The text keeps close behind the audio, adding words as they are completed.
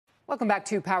Welcome back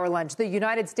to Power Lunch. The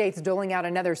United States doling out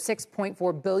another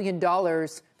 $6.4 billion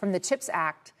from the CHIPS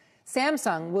Act.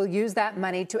 Samsung will use that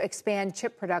money to expand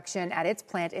chip production at its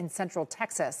plant in Central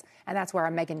Texas. And that's where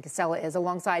our Megan Casella is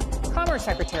alongside Commerce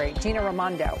Secretary Gina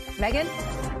Raimondo. Megan?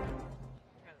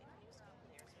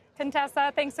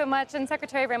 Contessa, thanks so much. And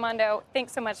Secretary Raimondo,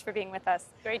 thanks so much for being with us.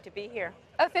 Great to be here.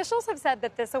 Officials have said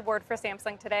that this award for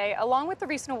Samsung today, along with the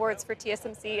recent awards for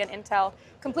TSMC and Intel,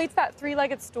 completes that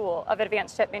three-legged stool of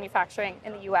advanced chip manufacturing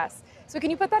in the U.S. So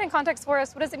can you put that in context for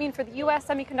us? What does it mean for the U.S.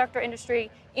 semiconductor industry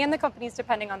and the companies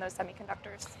depending on those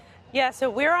semiconductors? Yeah,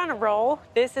 so we're on a roll.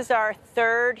 This is our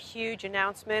third huge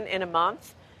announcement in a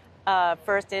month.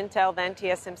 First Intel, then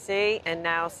TSMC, and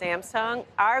now Samsung.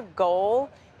 Our goal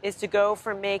is to go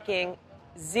from making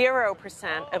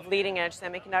 0% of leading-edge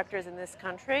semiconductors in this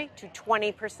country to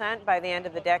 20% by the end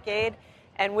of the decade.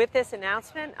 And with this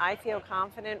announcement, I feel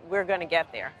confident we're going to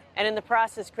get there. And in the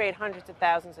process, create hundreds of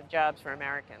thousands of jobs for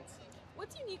Americans.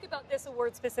 What's unique about this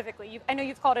award specifically? I know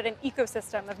you've called it an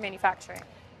ecosystem of manufacturing.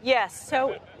 Yes,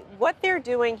 so what they're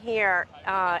doing here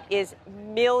is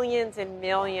millions and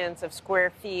millions of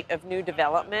square feet of new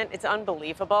development. It's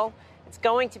unbelievable. It's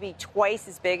going to be twice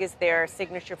as big as their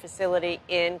signature facility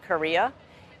in Korea.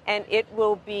 And it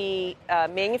will be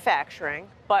manufacturing,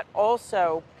 but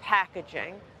also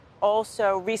packaging,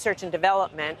 also research and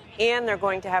development, and they're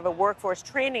going to have a workforce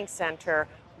training center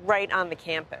right on the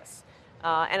campus.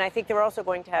 And I think they're also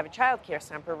going to have a child care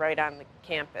center right on the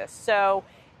campus. So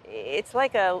it's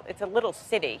like it's a little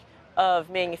city of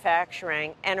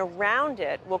manufacturing, and around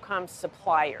it will come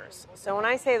suppliers. So when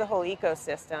I say the whole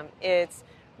ecosystem, it's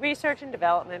research and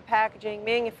development, packaging,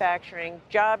 manufacturing,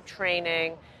 job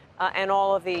training, and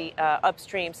all of the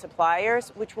upstream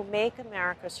suppliers, which will make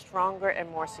America stronger and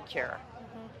more secure.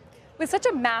 With such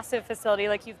a massive facility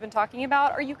like you've been talking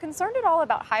about, are you concerned at all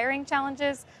about hiring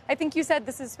challenges? I think you said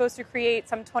this is supposed to create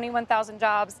some 21,000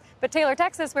 jobs, but Taylor,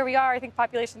 Texas, where we are, I think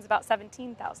population is about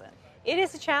 17,000. It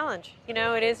is a challenge. You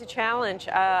know, it is a challenge.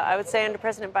 I would say under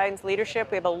President Biden's leadership,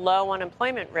 we have a low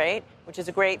unemployment rate, which is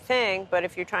a great thing. But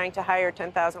if you're trying to hire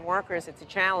 10,000 workers, it's a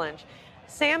challenge.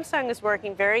 Samsung is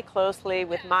working very closely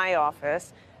with my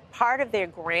office. Part of their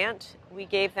grant, we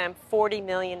gave them $40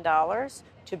 million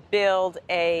to build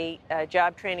a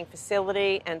job training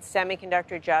facility and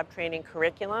semiconductor job training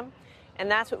curriculum. And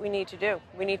that's what we need to do.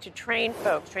 We need to train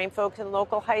folks in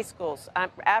local high schools.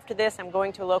 After this, I'm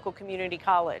going to a local community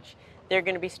college. They're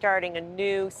going to be starting a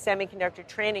new semiconductor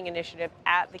training initiative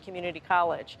at the community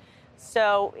college.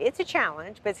 So it's a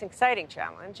challenge, but it's an exciting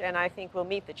challenge, and I think we'll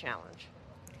meet the challenge.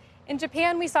 In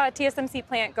Japan, we saw a TSMC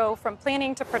plant go from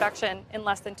planning to production in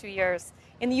less than 2 years.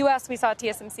 In the U.S., we saw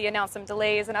TSMC announce some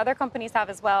delays, and other companies have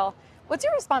as well. What's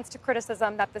your response to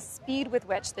criticism that the speed with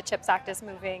which the CHIPS Act is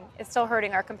moving is still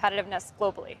hurting our competitiveness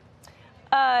globally?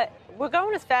 We're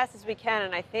going as fast as we can,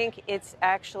 and I think it's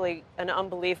actually an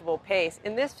unbelievable pace.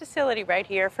 In this facility right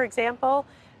here, for example,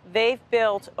 they've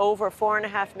built over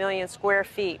 4.5 million square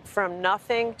feet from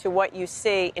nothing to what you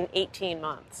see in 18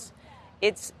 months.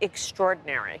 It's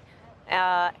extraordinary.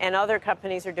 And other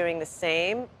companies are doing the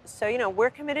same. So, you know, we're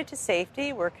committed to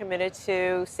safety. We're committed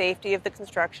to safety of the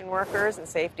construction workers and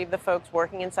safety of the folks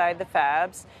working inside the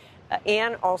fabs,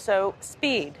 and also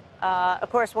speed. Of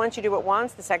course, once you do it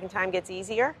once, the second time gets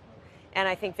easier. And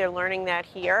I think they're learning that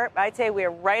here. I'd say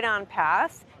we're right on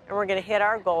path, and we're going to hit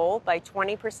our goal by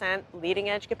 20% leading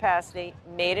edge capacity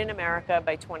made in America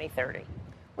by 2030.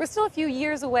 We're still a few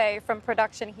years away from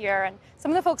production here, and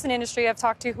some of the folks in industry I've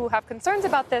talked to who have concerns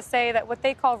about this say that what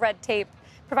they call red tape,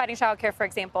 providing childcare, for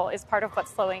example, is part of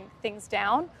what's slowing things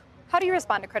down. How do you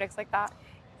respond to critics like that?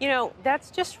 You know,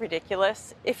 that's just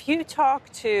ridiculous. If you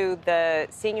talk to the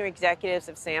senior executives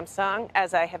of Samsung,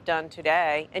 as I have done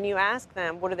today, and you ask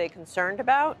them what are they concerned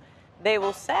about, they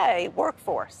will say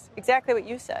workforce, exactly what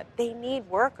you said. They need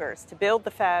workers to build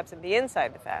the fabs and be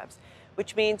inside the fabs,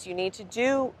 which means you need to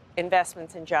do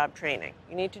investments in job training.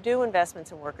 You need to do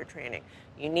investments in worker training.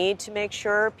 You need to make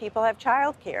sure people have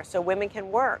child care so women can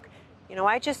work. You know,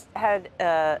 I just had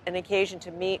an occasion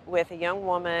to meet with a young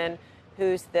woman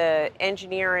who's the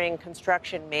engineering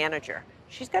construction manager.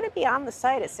 She's going to be on the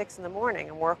site at 6 in the morning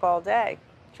and work all day.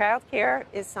 Child care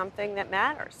is something that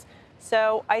matters.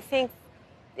 So I think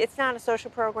it's not a social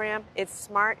program. It's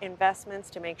smart investments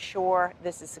to make sure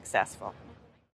this is successful.